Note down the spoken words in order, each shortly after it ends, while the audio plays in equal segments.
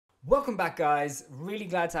Welcome back, guys. Really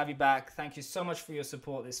glad to have you back. Thank you so much for your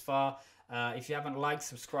support this far. If you haven't liked,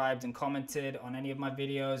 subscribed, and commented on any of my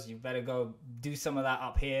videos, you better go do some of that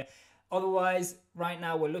up here. Otherwise, right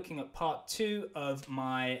now we're looking at part 2 of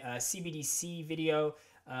my CBDC video.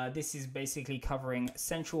 This is basically covering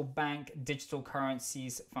central bank digital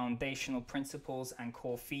currencies, foundational principles and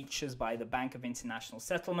core features by the Bank of International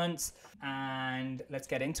Settlements. And let's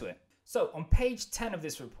get into it. So on page 10 of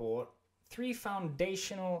this report, 3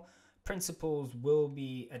 foundational principles will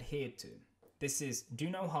be adhered to. This is do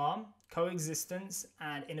no harm, coexistence,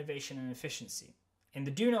 and innovation and efficiency. In the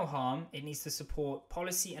do no harm, it needs to support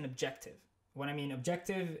policy and objective. When I mean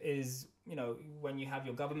objective is, when you have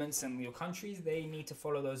your governments and your countries, they need to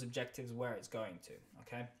follow those objectives where it's going to,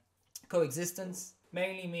 okay? Coexistence,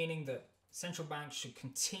 mainly meaning that central banks should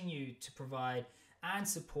continue to provide and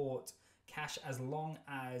support cash as long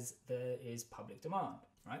as there is public demand,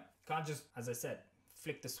 right? Can't just, as I said,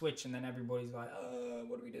 flick the switch and then everybody's like,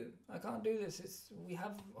 what do we do? I can't do this. We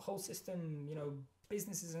have a whole system,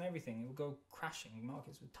 businesses and everything. It will go crashing.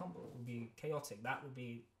 Markets would tumble. It would be chaotic. That would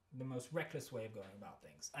be the most reckless way of going about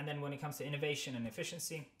things. And then when it comes to innovation and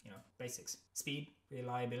efficiency, basics, speed,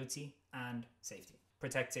 reliability, and safety.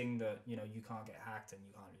 Protecting that, you can't get hacked and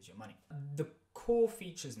you can't lose your money. The core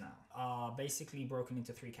features now are basically broken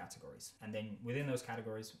into 3 categories. And then within those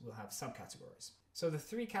categories, we'll have subcategories. So the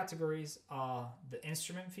 3 categories are the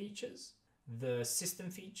instrument features, the system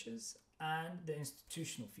features, and the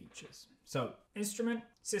institutional features. So instrument,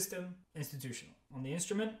 system, institutional. On the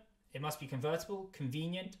instrument, it must be convertible,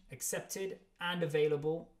 convenient, accepted, and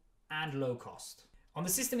available, and low cost. On the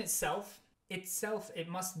system itself, it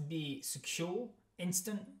must be secure,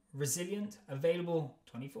 instant, resilient, available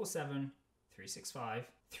 24/7,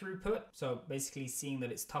 365. Throughput, so basically seeing that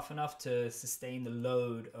it's tough enough to sustain the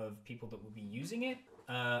load of people that will be using it.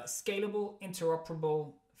 Scalable,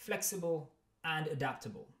 interoperable, flexible, and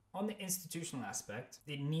adaptable. On the institutional aspect,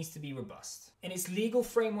 it needs to be robust. And its legal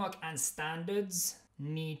framework and standards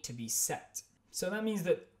need to be set. So that means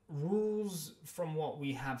that rules from what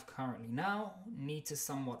we have currently now need to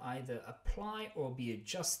somewhat either apply or be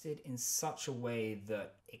adjusted in such a way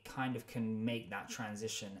that it kind of can make that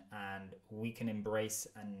transition and we can embrace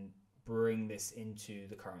and bring this into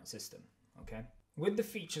the current system, okay? With the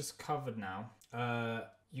features covered now,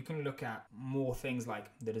 you can look at more things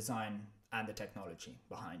like the design and the technology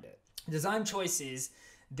behind it. Design choices,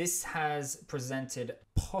 this has presented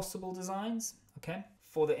possible designs, okay?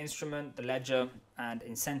 For the instrument, the ledger, and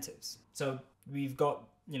incentives. So we've got,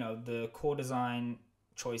 the core design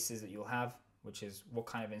choices that you'll have, which is what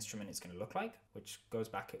kind of instrument it's going to look like, which goes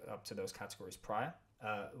back up to those categories prior,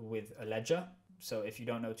 with a ledger. So if you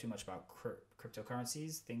don't know too much about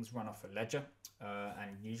cryptocurrencies, things run off a ledger,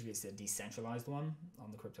 and usually it's a decentralized one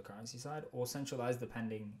on the cryptocurrency side, or centralized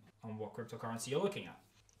depending on what cryptocurrency you're looking at.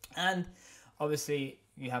 And obviously,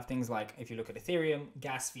 you have things like, if you look at Ethereum,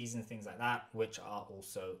 gas fees and things like that, which are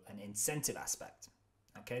also an incentive aspect.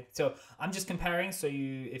 Okay, so I'm just comparing. So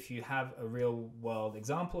if you have a real world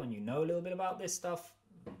example and you know a little bit about this stuff,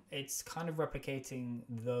 it's kind of replicating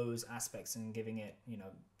those aspects and giving it,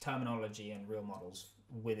 terminology and real models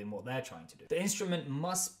within what they're trying to do. The instrument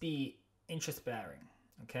must be interest bearing,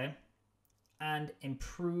 okay, and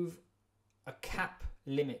improve a cap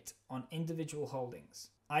limit on individual holdings.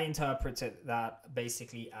 I interpreted that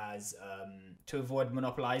basically as to avoid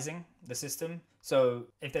monopolizing the system. So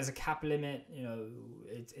if there's a cap limit,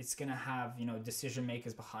 it's going to have, decision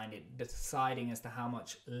makers behind it deciding as to how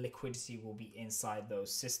much liquidity will be inside those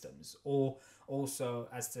systems, or also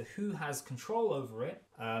as to who has control over it,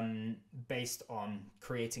 based on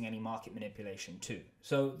creating any market manipulation too.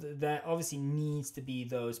 So there obviously needs to be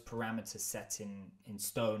those parameters set in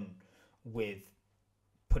stone with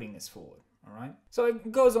putting this forward. All right. So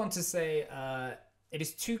it goes on to say it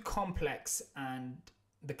is too complex and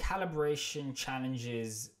the calibration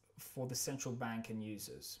challenges for the central bank and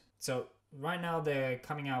users. So right now they're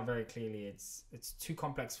coming out very clearly. It's too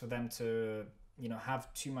complex for them to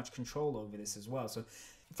have too much control over this as well. So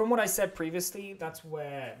from what I said previously, that's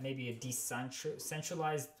where maybe a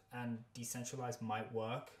centralized and decentralized might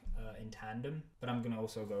work in tandem. But I'm going to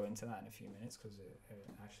also go into that in a few minutes because it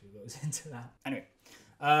actually goes into that. Anyway.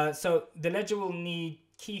 So the ledger will need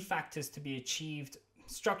key factors to be achieved: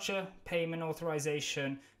 structure, payment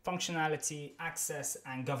authorization, functionality, access,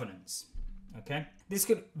 and governance. Okay. This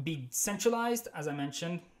could be centralized, as I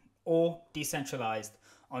mentioned, or decentralized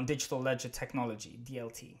on digital ledger technology,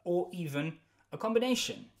 DLT, or even a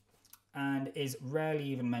combination, and is rarely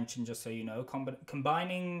even mentioned, just so you know.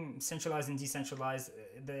 Combining centralized and decentralized,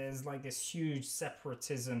 there's like this huge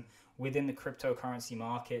separatism within the cryptocurrency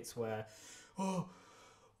markets where,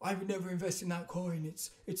 I would never invest in that coin.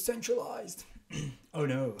 It's centralized. Oh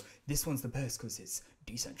no, this one's the best because it's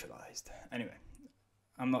decentralized. Anyway,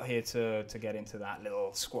 I'm not here to get into that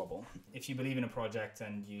little squabble. If you believe in a project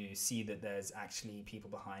and you see that there's actually people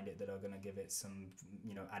behind it that are going to give it some,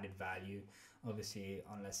 added value, obviously,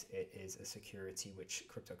 unless it is a security, which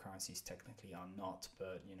cryptocurrencies technically are not,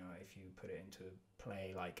 but, if you put it into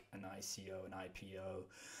play like an ICO, an IPO,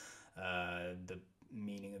 the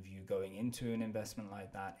meaning of you going into an investment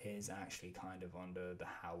like that is actually kind of under the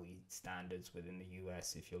Howey standards within the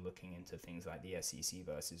US if you're looking into things like the SEC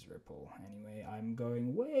versus Ripple. Anyway, I'm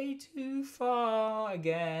going way too far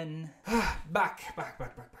again. Back.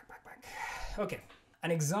 Okay,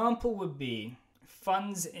 an example would be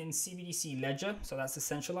funds in CBDC ledger, so that's the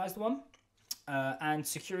centralized one, and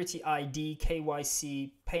security ID,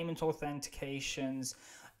 KYC, payment authentications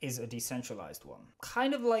is a decentralized one.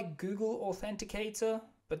 Kind of like Google Authenticator,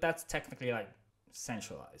 but that's technically like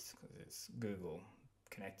centralized because it's Google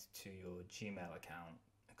connected to your Gmail account,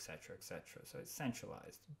 etc., etc. So it's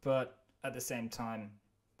centralized. But at the same time,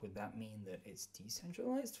 would that mean that it's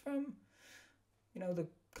decentralized from, the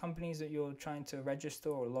companies that you're trying to register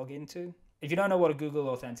or log into? If you don't know what a Google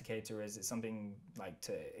Authenticator is, it's something like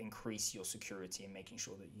to increase your security and making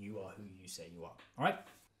sure that you are who you say you are. All right?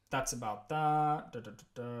 That's about that.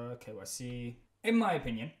 KYC. In my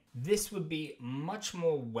opinion, this would be much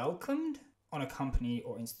more welcomed on a company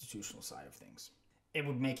or institutional side of things. It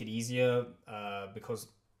would make it easier because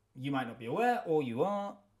you might not be aware, or you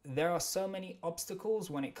are. There are so many obstacles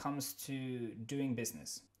when it comes to doing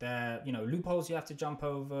business. There, loopholes you have to jump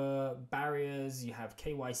over, barriers, you have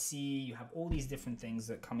KYC, you have all these different things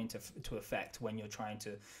that come into effect when you're trying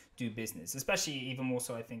to do business, especially even more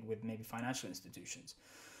so, I think, with maybe financial institutions.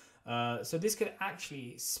 So this could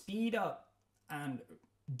actually speed up and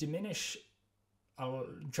diminish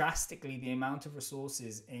drastically the amount of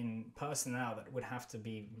resources in personnel that would have to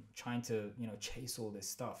be trying to, chase all this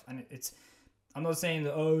stuff. And I'm not saying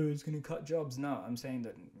that, it's going to cut jobs. No, I'm saying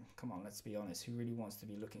that, come on, let's be honest. Who really wants to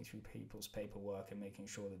be looking through people's paperwork and making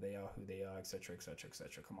sure that they are who they are, etc., etc.,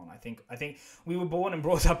 etc.? Come on, I think we were born and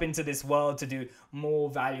brought up into this world to do more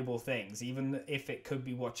valuable things, even if it could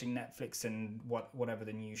be watching Netflix and whatever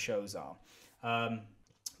the new shows are.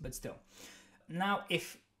 But still, now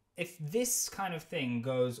if this kind of thing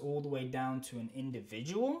goes all the way down to an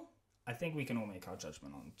individual, I think we can all make our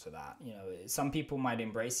judgment on to that. Some people might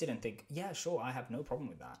embrace it and think, yeah, sure, I have no problem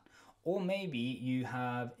with that. Or maybe you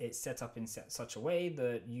have it set up in such a way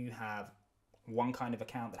that you have one kind of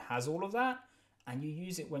account that has all of that and you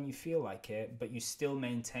use it when you feel like it, but you still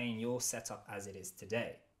maintain your setup as it is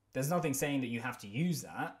today. There's nothing saying that you have to use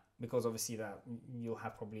that, because obviously that you'll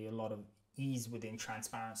have probably a lot of ease within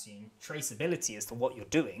transparency and traceability as to what you're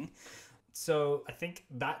doing. So I think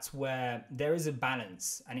that's where there is a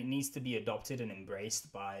balance, and it needs to be adopted and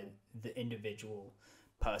embraced by the individual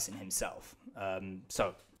person himself.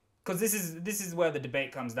 Because this is where the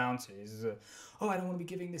debate comes down to is, I don't want to be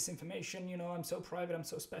giving this information. I'm so private. I'm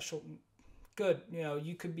so special. Good.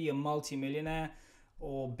 You could be a multi-millionaire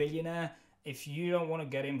or billionaire. If you don't want to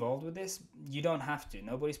get involved with this, you don't have to.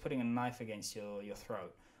 Nobody's putting a knife against your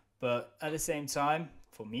throat. But at the same time,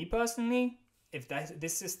 for me personally, if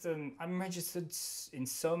this system, I'm registered in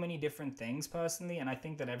so many different things personally, and I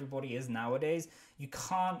think that everybody is nowadays. You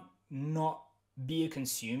can't not be a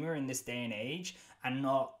consumer in this day and age and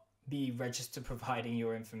not be registered providing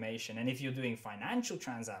your information. And if you're doing financial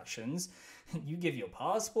transactions, you give your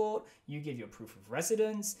passport, you give your proof of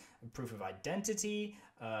residence, proof of identity,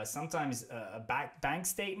 sometimes a bank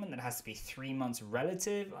statement that has to be 3 months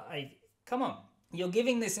relative. Come on. You're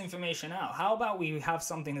giving this information out. How about we have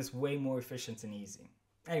something that's way more efficient and easy?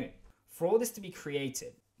 Anyway, for all this to be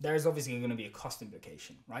created, there is obviously going to be a cost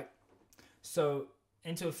implication, right? So,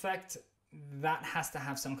 into effect, that has to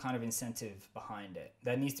have some kind of incentive behind it.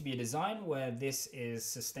 There needs to be a design where this is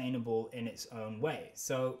sustainable in its own way.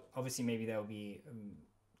 So, obviously, maybe there will be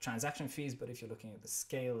transaction fees, but if you're looking at the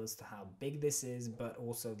scale as to how big this is, but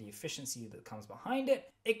also the efficiency that comes behind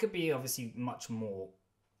it, it could be obviously much more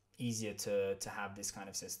easier to have this kind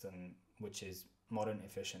of system, which is modern,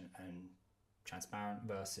 efficient, and transparent,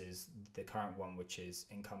 versus the current one, which is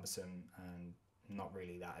encumbersome and not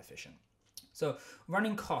really that efficient. So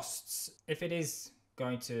running costs, if it is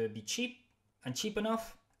going to be cheap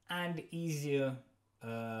enough and easier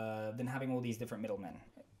than having all these different middlemen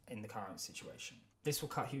in the current situation, this will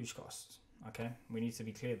cut huge costs. Okay, we need to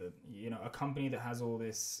be clear that a company that has all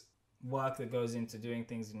this work that goes into doing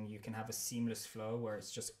things and you can have a seamless flow where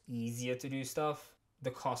it's just easier to do stuff, the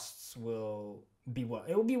costs will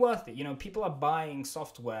it will be worth it. You know, people are buying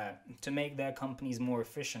software to make their companies more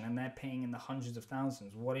efficient, and they're paying in the hundreds of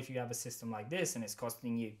thousands. What if you have a system like this and it's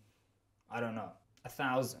costing you, I don't know,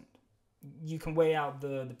 1,000? You can weigh out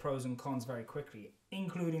the pros and cons very quickly,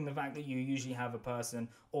 including the fact that you usually have a person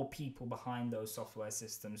or people behind those software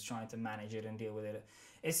systems trying to manage it and deal with it.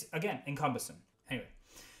 It's, again, cumbersome. Anyway,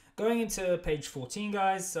 going into page 14,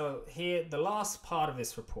 guys. So here, the last part of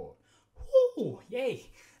this report. Woo, yay.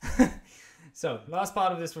 So last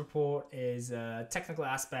part of this report is technical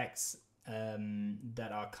aspects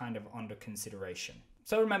that are kind of under consideration.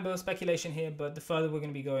 So remember, speculation here, but the further we're going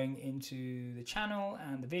to be going into the channel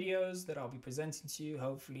and the videos that I'll be presenting to you,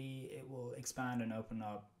 hopefully it will expand and open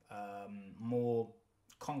up more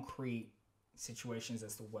concrete situations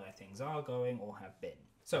as to where things are going or have been.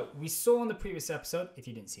 So we saw in the previous episode, if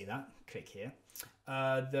you didn't see that, click here,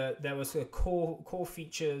 there was core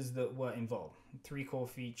features that were involved. 3 core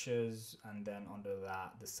features, and then under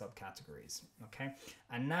that, the subcategories, okay?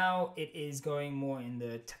 And now it is going more in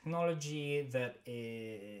the technology that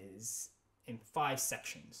is in 5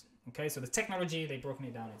 sections, okay? So the technology, they've broken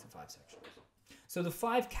it down into 5 sections. So the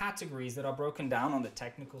 5 categories that are broken down on the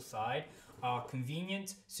technical side are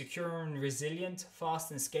convenient, secure and resilient,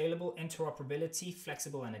 fast and scalable, interoperability,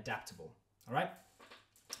 flexible and adaptable, all right?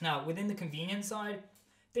 Now, within the convenience side,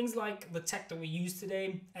 things like the tech that we use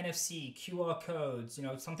today, NFC, QR codes, you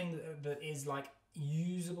know, something that is like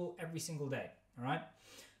usable every single day, all right?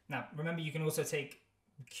 Now, remember, you can also take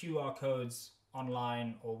QR codes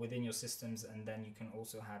online or within your systems, and then you can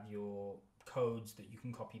also have your codes that you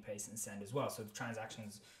can copy, paste, and send as well. So the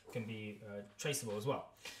transactions can be traceable as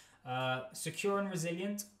well. Secure and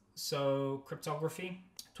resilient, so cryptography,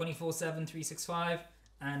 24/7, 365,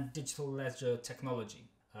 and digital ledger technology.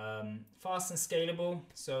 Fast and scalable,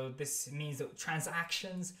 so this means that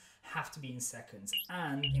transactions have to be in seconds,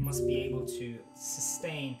 and it must be able to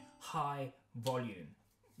sustain high volume.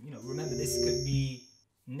 You know, remember, this could be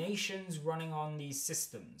nations running on these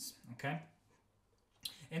systems, okay?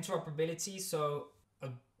 Interoperability, so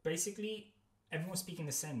basically everyone's speaking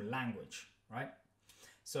the same language, right?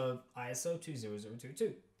 So ISO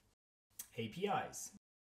 20022, APIs.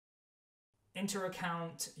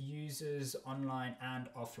 Inter-account users online and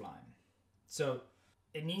offline. So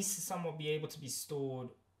it needs to somewhat be able to be stored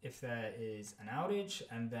if there is an outage,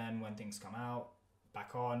 and then when things come out,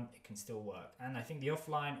 back on, it can still work. And I think the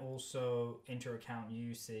offline also, inter-account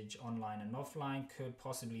usage online and offline could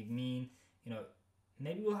possibly mean, you know,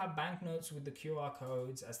 maybe we'll have banknotes with the QR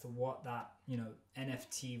codes as to what that, you know,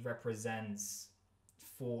 NFT represents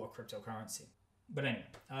for a cryptocurrency. But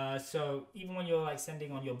anyway, so even when you're like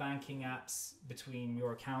sending on your banking apps between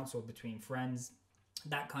your accounts or between friends,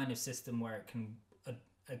 that kind of system where it can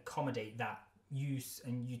accommodate that use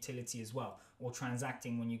and utility as well, or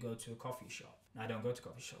transacting when you go to a coffee shop. I don't go to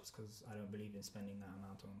coffee shops because I don't believe in spending that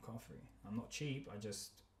amount on coffee. I'm not cheap.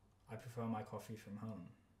 I prefer my coffee from home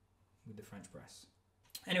with the French press.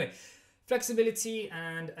 Anyway, flexibility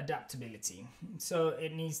and adaptability. So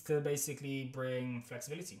it needs to basically bring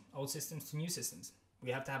flexibility, old systems to new systems.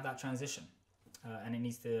 We have to have that transition, and it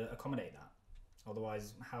needs to accommodate that.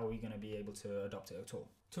 Otherwise, how are we going to be able to adopt it at all?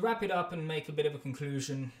 To wrap it up and make a bit of a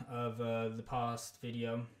conclusion of the past 2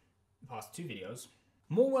 videos,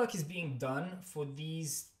 more work is being done for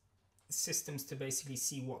these systems to basically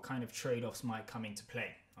see what kind of trade-offs might come into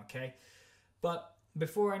play, okay? But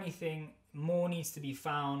before anything, more needs to be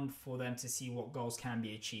found for them to see what goals can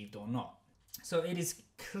be achieved or not. So it is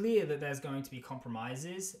clear that there's going to be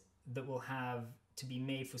compromises that will have to be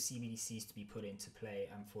made for CBDCs to be put into play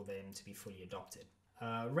and for them to be fully adopted.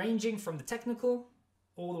 Ranging from the technical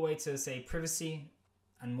all the way to, say, privacy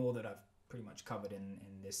and more that I've pretty much covered in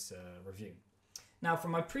this review. Now,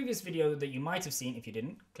 from my previous video that you might have seen, if you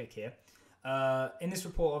didn't, click here. In this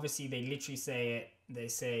report, obviously, they literally say it. They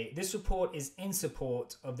say, this report is in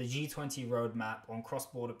support of the G20 roadmap on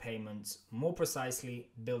cross-border payments, more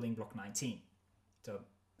precisely, building block 19. So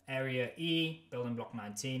area E, building block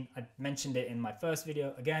 19. I mentioned it in my first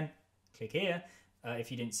video. Again, click here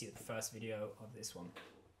if you didn't see the first video of this one.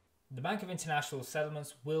 The Bank of International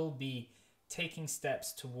Settlements will be taking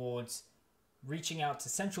steps towards reaching out to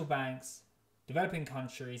central banks, developing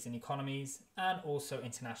countries and economies, and also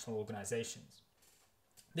international organizations.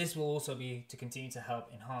 This will also be to continue to help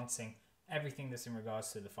enhancing everything that's in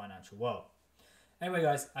regards to the financial world. Anyway,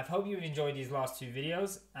 guys, I hope you've enjoyed these last 2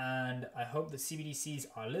 videos, and I hope the CBDCs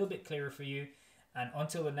are a little bit clearer for you. And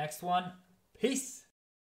until the next one, peace!